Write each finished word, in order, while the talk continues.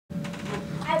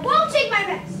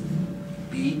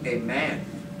be a man.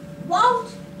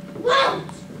 Won't! Won't!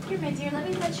 Here, my dear, let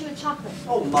me fetch you a chocolate.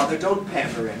 Oh, Mother, don't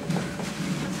pamper him.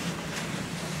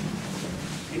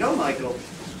 You know, Michael,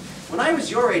 when I was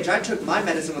your age, I took my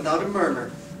medicine without a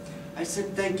murmur. I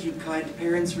said, thank you, kind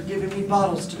parents, for giving me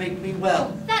bottles to make me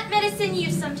well. That medicine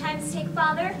you sometimes take,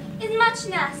 Father, is much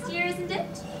nastier, isn't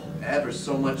it? Ever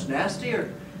so much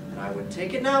nastier. And I would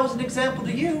take it now as an example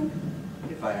to you,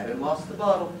 if I hadn't lost the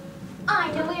bottle.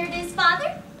 I know where it is,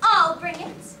 Father. I'll bring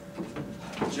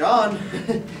it. John,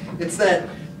 it's that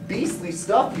beastly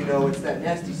stuff, you know. It's that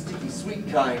nasty, sticky, sweet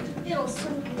kind. It'll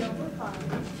soon be over,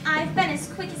 Father. I've been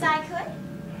as quick as I could.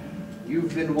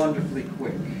 You've been wonderfully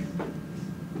quick.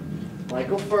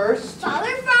 Michael first.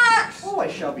 Father first! Oh, I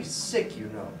shall be sick, you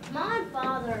know. My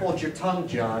Father. Hold your tongue,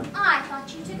 John. I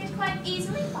thought you took it quite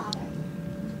easily, Father.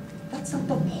 That's not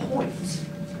the point.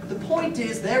 The point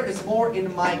is there is more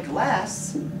in my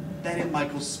glass than in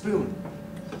Michael's spoon.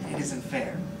 It isn't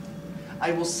fair.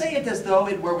 I will say it as though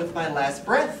it were with my last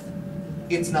breath.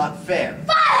 It's not fair.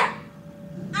 Father!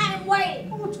 I am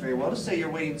waiting. Oh, it's very well to say you're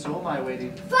waiting, so am I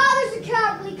waiting. Father's a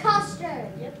cowardly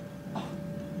custard. Yep.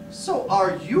 So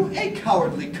are you a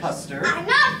cowardly custard? I'm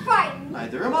not frightened.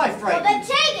 Neither am I frightened. Well, then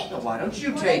take it. Now, why don't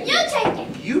you Well, take then it? you take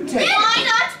it. You take it.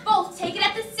 Why not both take it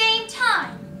at the same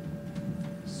time?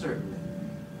 Certainly.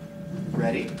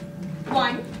 Ready?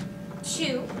 1,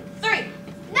 2, 3.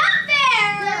 Not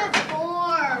fair!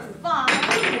 Four, Father.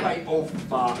 Right, oh,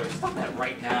 Father, stop that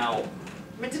right now.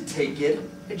 I meant to take it.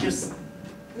 I just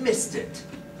missed it.